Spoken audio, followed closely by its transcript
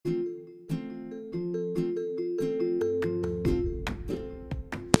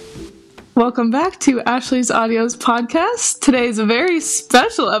Welcome back to Ashley's Audios podcast. Today is a very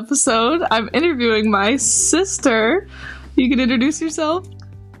special episode. I'm interviewing my sister. You can introduce yourself.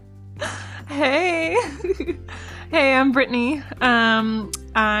 Hey. Hey, I'm Brittany. I'm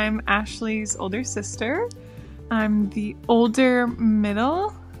Ashley's older sister. I'm the older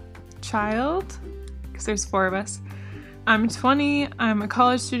middle child, because there's 4 of us. I'm 20, I'm a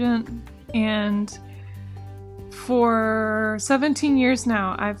college student, and for 17 years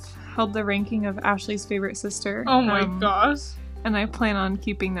now, I've held the ranking of Ashley's favorite sister. Oh my gosh. And I plan on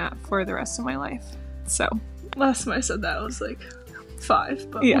keeping that for the rest of my life. So, last time I said that, I was like 5,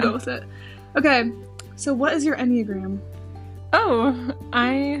 but yeah. We'll go with it. Okay, so what is your Enneagram? Oh,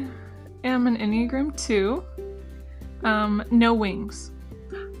 I am an Enneagram 2. No wings.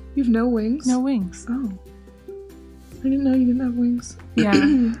 You have no wings? No wings. Oh. I didn't know you didn't have wings.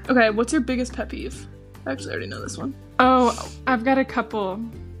 Yeah. Okay, what's your biggest pet peeve? I actually already know this one. Oh, I've got a couple.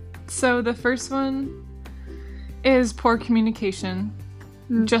 So the first one is poor communication,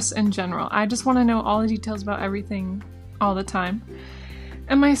 just in general. I just want to know all the details about everything all the time.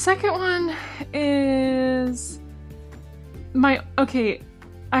 And my second one is I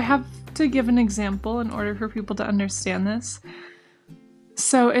have to give an example in order for people to understand this.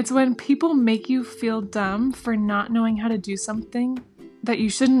 So it's when people make you feel dumb for not knowing how to do something that you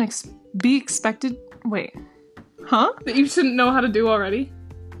shouldn't be expected. Wait. Huh? That you shouldn't know how to do already?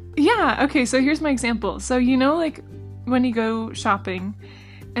 Yeah, okay, so here's my example. So like when you go shopping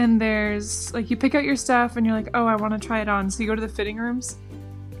and there's like you pick out your stuff and you're like, oh, I want to try it on. So you go to the fitting rooms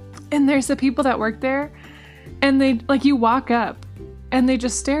and there's the people that work there and they like you walk up and they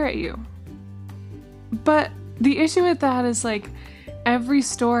just stare at you. But the issue with that is like every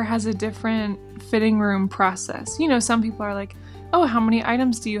store has a different fitting room process. Some people are like, oh, how many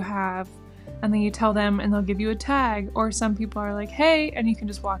items do you have? And then you tell them and they'll give you a tag. Or some people are like, hey, and you can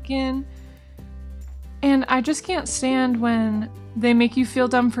just walk in. And I just can't stand when they make you feel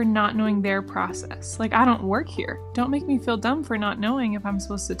dumb for not knowing their process. Like, I don't work here. Don't make me feel dumb for not knowing if I'm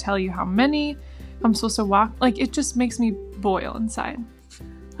supposed to tell you how many, if I'm supposed to walk. Like, it just makes me boil inside.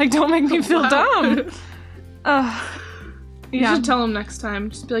 Like, don't make me feel dumb. You should tell them next time.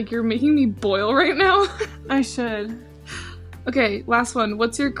 Just be like, you're making me boil right now. I should. Okay, last one.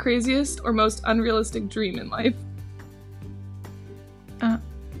 What's your craziest or most unrealistic dream in life?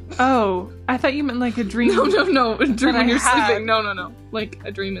 Oh, I thought you meant like a dream. No. A dream when you're had. sleeping. No. Like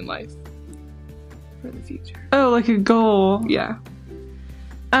a dream in life. For the future. Oh, like a goal. Yeah.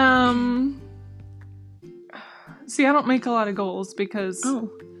 See, I don't make a lot of goals because...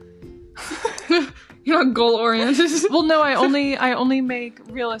 Oh. You're not goal-oriented? Well, no, I only make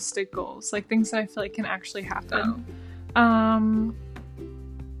realistic goals. Like things that I feel like can actually happen. Oh.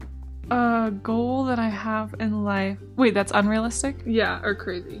 A goal that I have in life... Wait, that's unrealistic? Yeah, or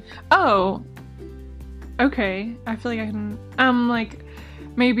crazy. Oh. Okay. I feel like I can... like,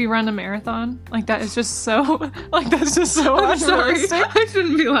 maybe run a marathon. Like, that is just so... Like, that's just so unrealistic. Sorry. I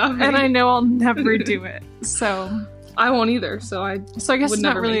shouldn't be laughing. And I know I'll never do it. So... I won't either, so I guess it's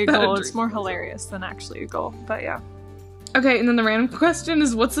not really a goal. It's more hilarious than actually a goal. But yeah. Okay, and then the random question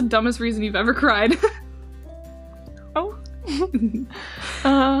is, what's the dumbest reason you've ever cried? Oh.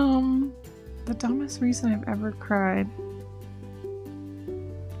 The dumbest reason I've ever cried.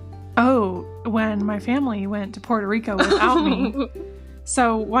 Oh, when my family went to Puerto Rico without me.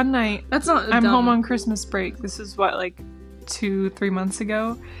 So one night, I'm home on Christmas break. This is like 2-3 months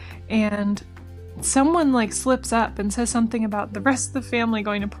ago, and someone like slips up and says something about the rest of the family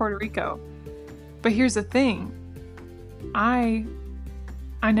going to Puerto Rico. But here's the thing. I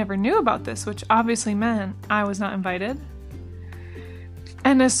never knew about this, which obviously meant I was not invited.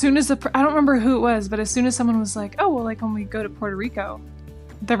 And as soon as I don't remember who it was, but as soon as someone was like, oh, well, like when we go to Puerto Rico,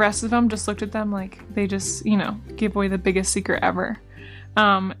 the rest of them just looked at them like they just, gave away the biggest secret ever.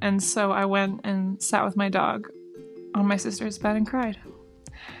 And so I went and sat with my dog on my sister's bed and cried.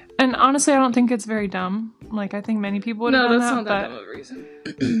 And honestly, I don't think it's very dumb. Like, I think many people would have done that. No, that's not that dumb of a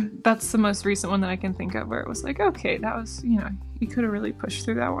reason. That's the most recent one that I can think of where it was like, okay, that was, you could have really pushed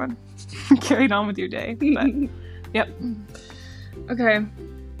through that one. Carried on with your day. But, yep. Okay.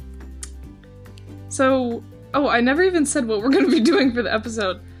 So, I never even said what we're going to be doing for the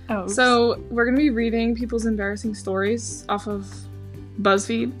episode. Oh. Oops. So, we're going to be reading people's embarrassing stories off of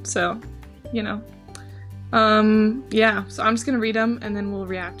BuzzFeed. So, yeah, so I'm just gonna read them and then we'll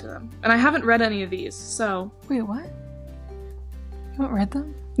react to them. And I haven't read any of these, so... Wait, what? You haven't read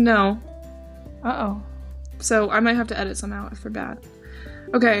them? No. Uh-oh. So I might have to edit some out if they're bad.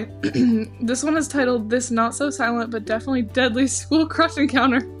 Okay, this one is titled, This Not So Silent But Definitely Deadly School Crush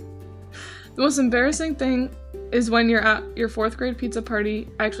Encounter. The most embarrassing thing is when you're at your 4th grade pizza party.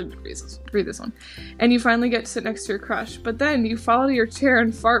 I actually did read this one. And you finally get to sit next to your crush. But then you fall out of your chair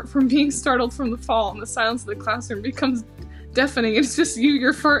and fart from being startled from the fall, and the silence of the classroom becomes deafening. It's just you,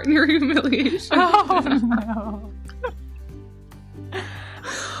 your fart, and your humiliation. Oh, no.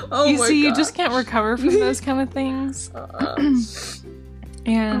 Oh you see, God. You just can't recover from those kind of things.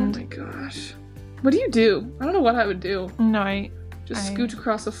 And oh my gosh. What do you do? I don't know what I would do. No, I scooch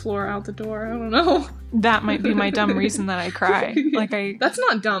across the floor out the door. I don't know. That might be my dumb reason that I cry. That's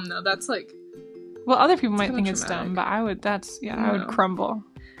not dumb though. That's like. Well, other people might think it's dumb, but I would. I would crumble.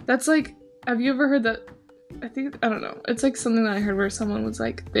 That's like. Have you ever heard that? I don't know. It's like something that I heard where someone was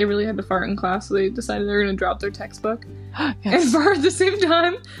like, they really had to fart in class, so they decided they were going to drop their textbook and fart at the same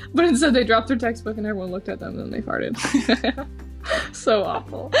time. But instead, they dropped their textbook and everyone looked at them and then they farted. So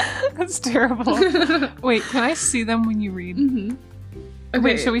awful. That's terrible. Wait, can I see them when you read? Mm-hmm. Okay.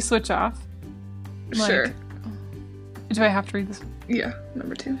 Wait, should we switch off? Sure. Do I have to read this? Yeah,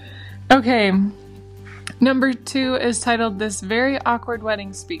 number 2. Okay. Number 2 is titled "This Very Awkward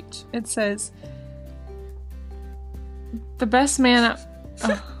Wedding Speech." It says, "The best man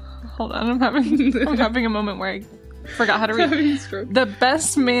hold on, I'm having a moment where I forgot how to read. The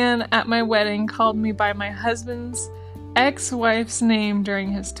best man at my wedding called me by my husband's ex-wife's name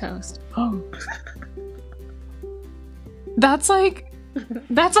during his toast." Oh. That's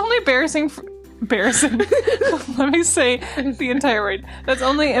only embarrassing. Let me say the entire word. That's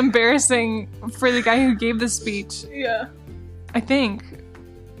only embarrassing for the guy who gave the speech. Yeah. I think.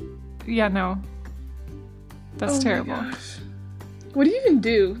 Yeah, no. That's terrible. Gosh. What do you even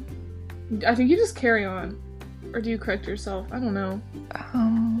do? I think you just carry on. Or do you correct yourself? I don't know.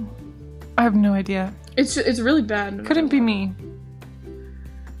 I have no idea. It's really bad. Couldn't be me.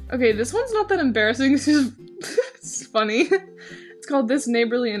 Okay, this one's not that embarrassing. It's just it's funny. It's called "This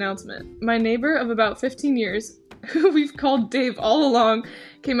Neighborly Announcement." My neighbor of about 15 years, who we've called Dave all along,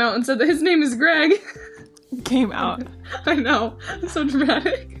 came out and said that his name is Greg. Came out. I know. It's so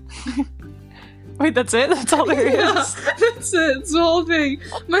dramatic. Wait, that's it? That's all there is? Yeah, that's it. It's the whole thing.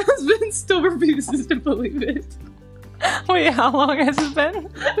 My husband still refuses to believe it. Wait, how long has it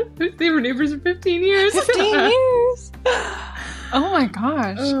been? They were neighbors for 15 years. 15 years? Oh my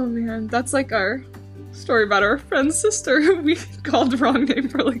gosh. Oh man, that's like our story about our friend's sister who we called the wrong name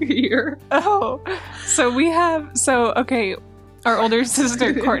for like a year. Oh, okay, our older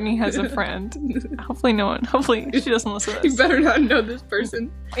sister Courtney has a friend. Hopefully she doesn't listen to this. You better not know this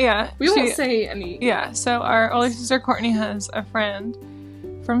person. Yeah. We won't say any. Yeah, so our older sister Courtney has a friend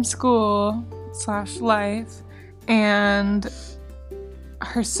from school / life, and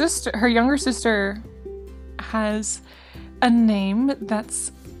her younger sister has a name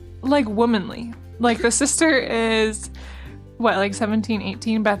that's like womanly. Like the sister is like 17,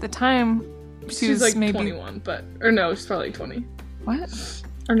 18, but at the time she's like maybe 21, or no, she's probably 20. What?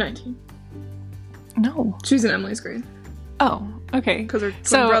 Or 19. No. She's in Emily's grade. Oh, okay. Because her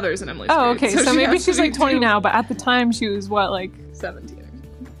twin brother's in Emily's grade. Oh, okay. So maybe she's like 20 now, but at the time she was like 17 or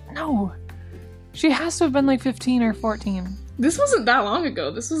something. No. She has to have been like 15 or 14. This wasn't that long ago.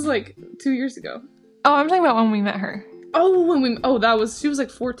 This was like 2 years ago. Oh, I'm talking about when we met her. Oh, she was like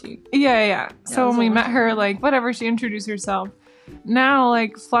 14. Yeah. So when we met her, like, whatever, she introduced herself. Now,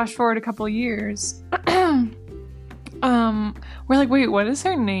 like, flash forward a couple of years. We're like, wait, what is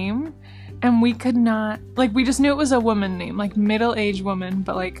her name? And we could not, like, we just knew it was a woman name, like, middle-aged woman,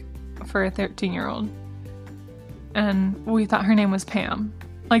 but, like, for a 13-year-old. And we thought her name was Pam.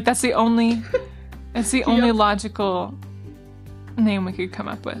 Like, that's the only logical name we could come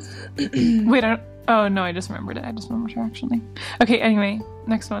up with. Wait, oh, no, I just remembered it. I just remembered her, actually. Okay, anyway,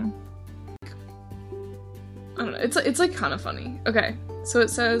 next one. I don't know. It's like kind of funny. Okay, so it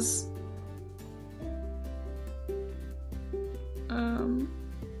says...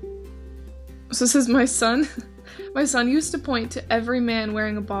 So it says, my son used to point to every man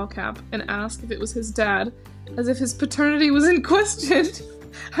wearing a ball cap and ask if it was his dad, as if his paternity was in question.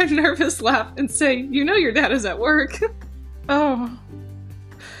 I'd nervous laugh and say, "You know your dad is at work." Oh.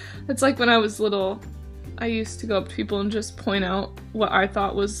 It's like when I was little, I used to go up to people and just point out what I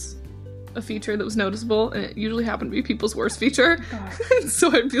thought was a feature that was noticeable, and it usually happened to be people's worst feature.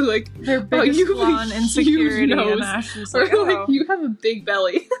 So I'd be like, their biggest flaw and insecurity, and Ashley's like, like, you have a big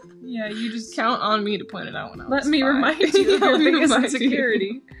belly. Yeah, you just count on me to point it out when I was Let me remind you of your biggest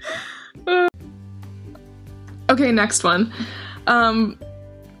insecurity. Okay, next one.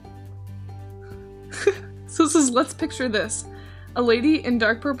 So this is, let's picture this. A lady in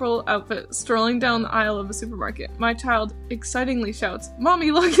dark purple outfit strolling down the aisle of a supermarket. My child excitingly shouts, "Mommy,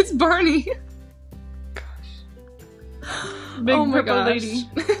 look, it's Barney!" Gosh. Big purple lady.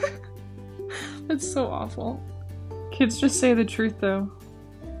 It's so awful. Kids just say the truth, though.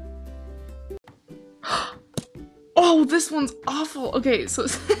 Oh, this one's awful. Okay, so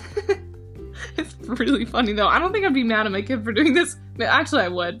it's really funny, though. I don't think I'd be mad at my kid for doing this. Actually, I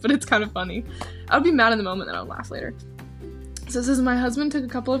would, but it's kind of funny. I'd be mad in the moment, then I'll laugh later. So it says, my husband took a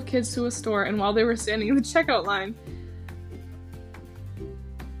couple of kids to a store, and while they were standing in the checkout line,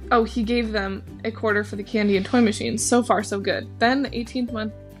 he gave them a quarter for the candy and toy machines. So far, so good. Then the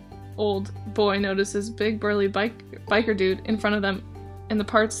 18-month-old boy notices big burly biker dude in front of them and the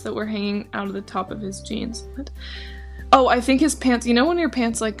parts that were hanging out of the top of his jeans. What? Oh, I think his pants, you know when your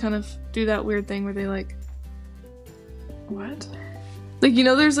pants like kind of do that weird thing where they like... What? Like, you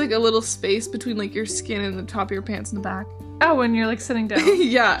know there's like a little space between like your skin and the top of your pants in the back? Oh, when you're like sitting down.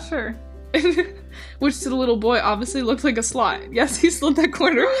 Yeah. Sure. Which to the little boy obviously looked like a slot. Yes, he slid that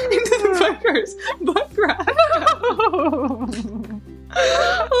corner into the biker's butt crack.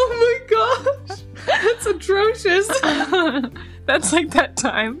 Oh my gosh. That's atrocious. That's like that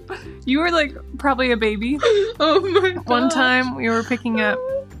time. You were like probably a baby. Oh my gosh. One time we were picking up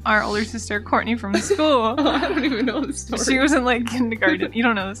our older sister Courtney from school. Oh, I don't even know this story. She was in like kindergarten. You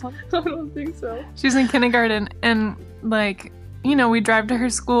don't know this one? I don't think so. She was in kindergarten and like, you know, we drive to her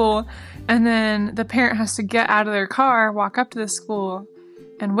school and then the parent has to get out of their car, walk up to the school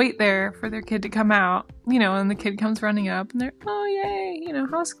and wait there for their kid to come out, you know, and the kid comes running up and they're, oh yay, you know,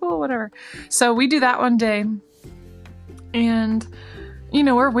 how's school, whatever. So we do that one day and, you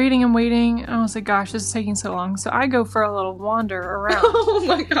know, we're waiting and waiting. And I was like, gosh, this is taking so long. So I go for a little wander around. Oh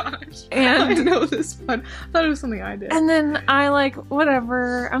my gosh. And I know this one. I thought it was something I did. And then I like,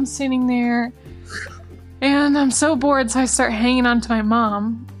 whatever, I'm sitting there and I'm so bored. So I start hanging on to my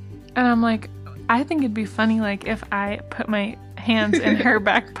mom and I'm like, I think it'd be funny, like if I put my hands in her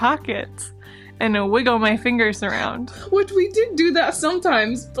back pockets and wiggle my fingers around. Which we did do that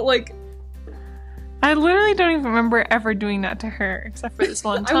sometimes, but like... I literally don't even remember ever doing that to her, except for this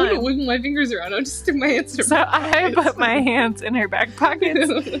one time. I wouldn't wiggle my fingers around, I would just stick my hands in her back pockets. I put my hands in her back pockets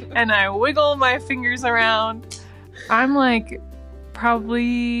and I wiggle my fingers around. I'm like,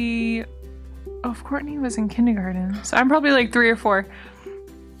 probably... Oh, if Courtney was in kindergarten. So I'm probably like 3 or 4.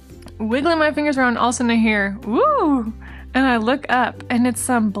 Wiggling my fingers around, all of a sudden I hear, woo! And I look up, and it's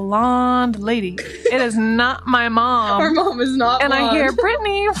some blonde lady. It is not my mom. Our mom is not and blonde. I hear,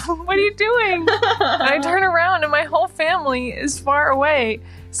 Brittany, what are you doing? And I turn around, and my whole family is far away.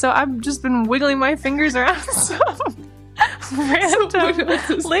 So I've just been wiggling my fingers around some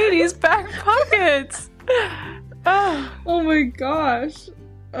random lady's back pockets. Oh my gosh.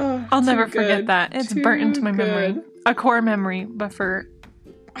 I'll never forget that. It's burnt into my memory. A core memory, but for...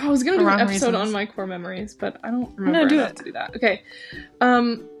 I was gonna do an episode reasons. on my core memories, but I don't remember enough to do that. Okay.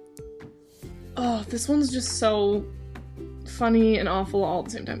 Oh, this one's just so funny and awful all at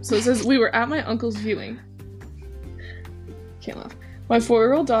the same time. So it says, we were at my uncle's viewing. Can't laugh. My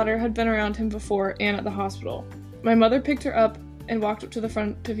 4-year-old daughter had been around him before and at the hospital. My mother picked her up and walked up to the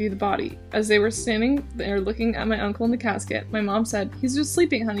front to view the body. As they were standing there looking at my uncle in the casket, my mom said, he's just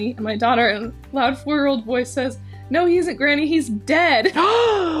sleeping, honey. And my daughter, in a loud 4-year-old voice, says, no, he isn't, Granny, he's dead! In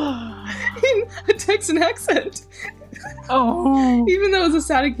a Texan accent. Oh. Even though it was a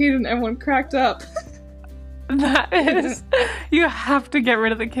sad occasion, everyone cracked up. That is... You have to get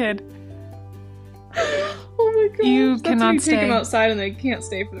rid of the kid. Oh my gosh. You That's cannot when you stay. take him outside and they can't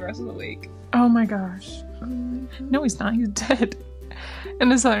stay for the rest of the week. Oh my gosh. No, he's not. He's dead.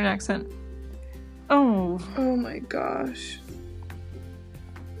 In a southern accent. Oh. Oh my gosh.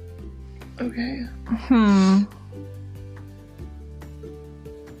 Okay.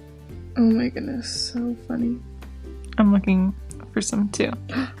 Oh my goodness, so funny. I'm looking for some too.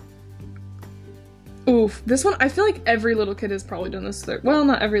 Oof, this one, I feel like every little kid has probably done this to their, well,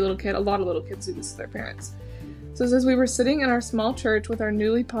 not every little kid, a lot of little kids do this to their parents. So it says, we were sitting in our small church with our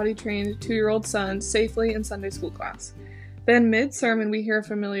newly potty-trained 2-year-old son safely in Sunday school class. Then mid-sermon, we hear a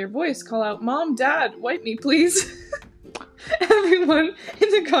familiar voice call out, Mom, Dad, wipe me, please. Everyone in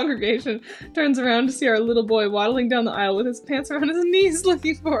the congregation turns around to see our little boy waddling down the aisle with his pants around his knees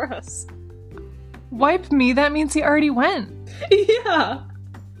looking for us. Wipe me? That means he already went. Yeah.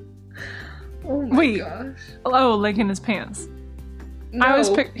 Oh my gosh. Oh, like in his pants. No,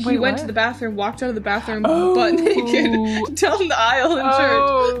 he went to the bathroom, walked out of the bathroom butt naked down the aisle in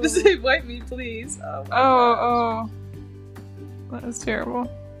church to say, wipe me, please. Oh. That was terrible.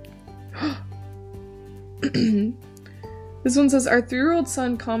 This one says, our 3-year-old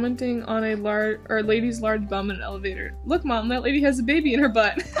son commenting on a lady's large bum in an elevator. Look, Mom, that lady has a baby in her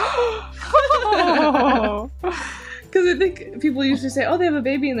butt. Because I think people usually say, oh, they have a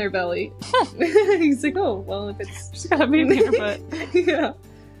baby in their belly. He's like, oh, well, if it's... She's got a baby in her butt. Yeah.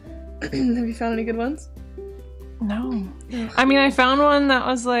 Have you found any good ones? No. I mean, I found one that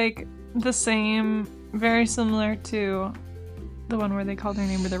was like the same, very similar to the one where they called their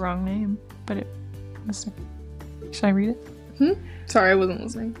neighbor the wrong name, but it must have... Should I read it? Sorry, I wasn't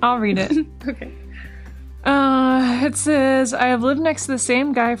listening. I'll read it. Okay. It says, I have lived next to the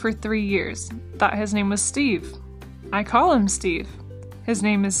same guy for 3 years. Thought his name was Steve. I call him Steve. His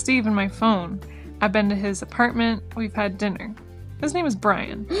name is Steve in my phone. I've been to his apartment. We've had dinner. His name is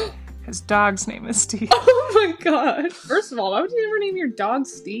Brian. His dog's name is Steve. Oh my god. First of all, why would you ever name your dog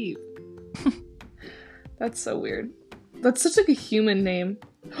Steve? That's so weird. That's such like a human name.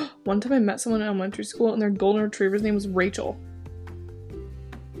 One time I met someone in elementary school and their golden retriever's name was Rachel.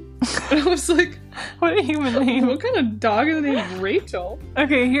 And I was like, what a human name. What kind of dog is named Rachel?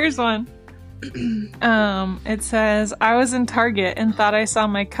 Okay, here's one. It says, I was in Target and thought I saw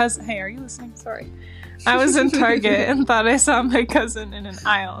my cousin. Hey, are you listening? Sorry. I was in Target and thought I saw my cousin in an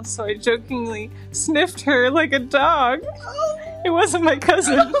aisle, so I jokingly sniffed her like a dog. It wasn't my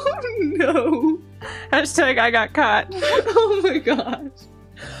cousin. Oh no. Hashtag I got caught. Oh my gosh.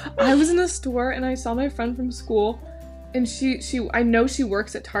 I was in a store and I saw my friend from school, and I know she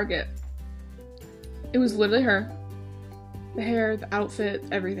works at Target. It was literally her. The hair, the outfit,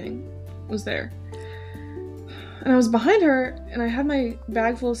 everything was there. And I was behind her, and I had my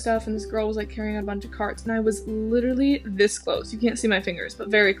bag full of stuff, and this girl was like carrying out a bunch of carts, and I was literally this close. You can't see my fingers, but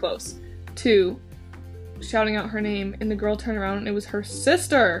very close to shouting out her name, and the girl turned around, and it was her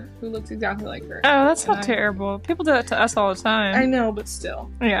sister, who looks exactly like her. Oh, that's not terrible. People do that to us all the time. I know, but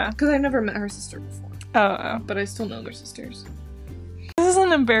still. Yeah. Because I've never met her sister before. Oh. But I still know their sisters. This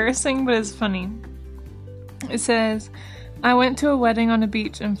isn't embarrassing, but it's funny. It says, I went to a wedding on a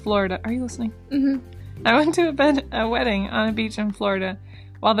beach in Florida. Are you listening? Mm-hmm. I went to a wedding on a beach in Florida.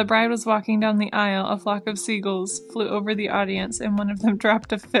 While the bride was walking down the aisle, a flock of seagulls flew over the audience, and one of them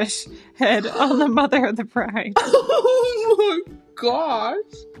dropped a fish head on the mother of the bride. Oh my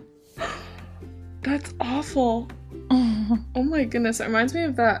gosh. That's awful. Oh my goodness. It reminds me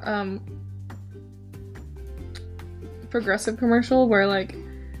of that Progressive commercial where, like,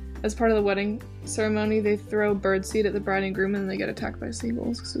 as part of the wedding ceremony, they throw birdseed at the bride and groom and they get attacked by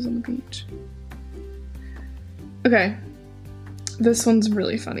seagulls because it was on the beach. Okay. This one's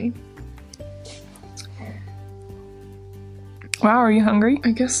really funny. Wow, are you hungry?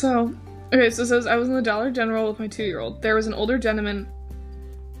 I guess so. Okay, so it says, I was in the Dollar General with my 2-year-old. There was an older gentleman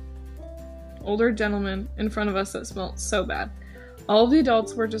in front of us that smelled so bad. All of the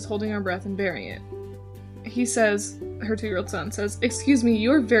adults were just holding our breath and bearing it. He says, her 2-year-old son says, excuse me,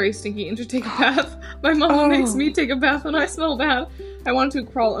 you're very stinky and should take a bath. My mom makes me take a bath when I smell bad. I wanted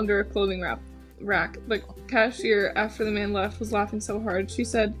to crawl under a clothing rack. The cashier, after the man left, was laughing so hard. She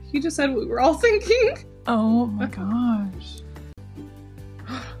said, he just said what we were all thinking. Oh my gosh.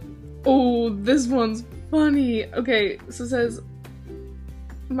 Oh, this one's funny. Okay, so it says,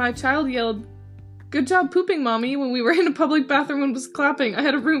 my child yelled, good job pooping, Mommy, when we were in a public bathroom and was clapping. I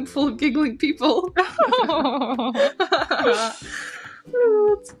had a room full of giggling people. Oh,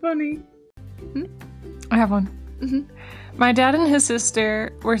 that's funny. I have one. Mm-hmm. My dad and his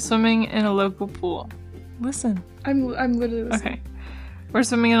sister were swimming in a local pool. Listen. I'm literally listening. Okay. We're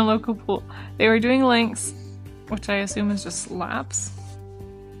swimming in a local pool. They were doing lengths, which I assume is just laps.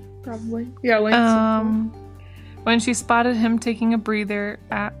 Probably. Yeah, lengths. When she spotted him taking a breather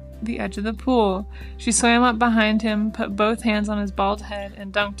at the edge of the pool, she swam up behind him, put both hands on his bald head,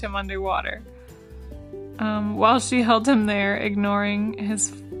 and dunked him underwater. While she held him there, ignoring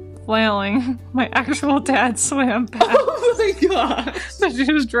his flailing, my actual dad swam past. Oh my gosh! So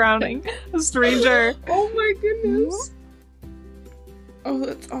she was drowning. A stranger. Oh my goodness. Oh,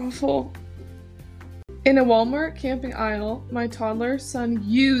 that's awful. In a Walmart camping aisle, my toddler son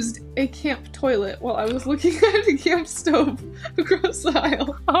used a camp toilet while I was looking at a camp stove across the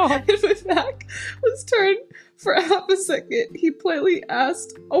aisle. Oh. And my back was turned for half a second. He politely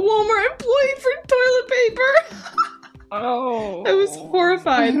asked a Walmart employee for toilet paper. Oh. I was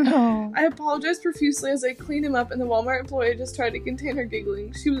horrified. No. I apologized profusely as I cleaned him up, and the Walmart employee just tried to contain her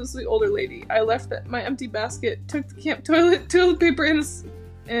giggling. She was the older lady. I left my empty basket, took the camp toilet paper,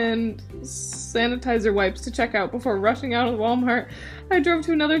 and sanitizer wipes to check out before rushing out of Walmart. I drove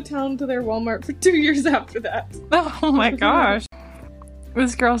to another town to their Walmart for 2 years after that. Oh my gosh.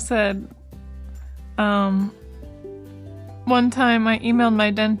 This girl said, one time I emailed my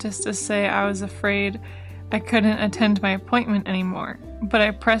dentist to say I was afraid I couldn't attend my appointment anymore, but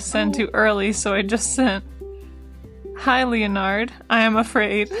I pressed send too early, so I just sent, hi Leonard, I am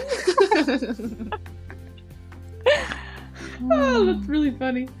afraid. Oh, that's really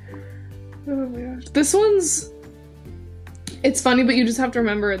funny. Oh my gosh. This one's It's funny, but you just have to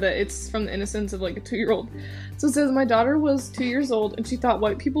remember that it's from the innocence of like a 2-year-old. So it says, my daughter was 2 years old and she thought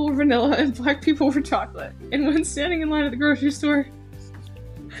white people were vanilla and black people were chocolate. And when standing in line at the grocery store,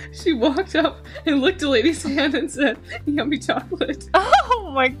 she walked up and licked a lady's hand and said, "Yummy chocolate."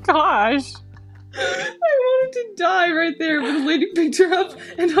 Oh my gosh. I wanted to die right there, but the lady picked her up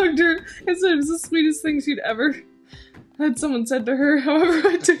and hugged her and said it was the sweetest thing she'd ever had someone said to her. However,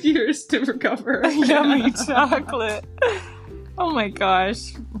 it took years to recover. Yummy chocolate. Oh my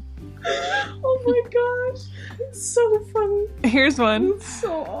gosh. Oh my gosh. It's so funny. Here's one. It's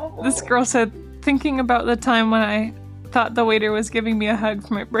so awful. This girl said, thinking about the time when I thought the waiter was giving me a hug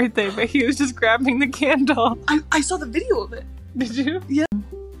for my birthday, but he was just grabbing the candle. I saw the video of it. Did you? Yeah.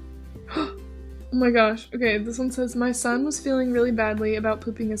 Oh my gosh. Okay, this one says, my son was feeling really badly about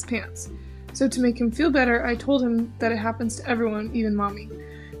pooping his pants. So to make him feel better, I told him that it happens to everyone, even mommy.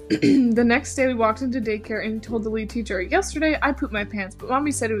 The next day we walked into daycare and he told the lead teacher, yesterday I pooped my pants, but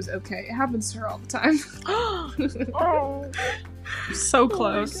mommy said it was okay. It happens to her all the time. Oh, so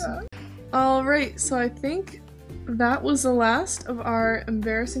close. Oh Alright, so I think that was the last of our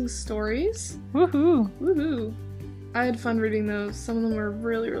embarrassing stories. Woohoo. Woohoo. I had fun reading those. Some of them were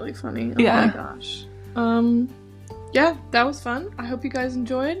really, really funny. Oh yeah. my gosh. Yeah, that was fun. I hope you guys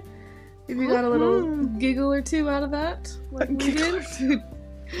enjoyed. If you got a little giggle or two out of that, like we did.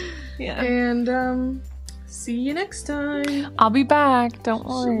 Yeah. And see you next time. I'll be back. Don't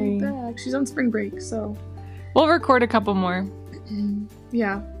worry. She'll be back. She's on spring break, so we'll record a couple more.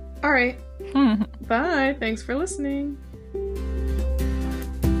 Yeah. All right. Bye. Thanks for listening.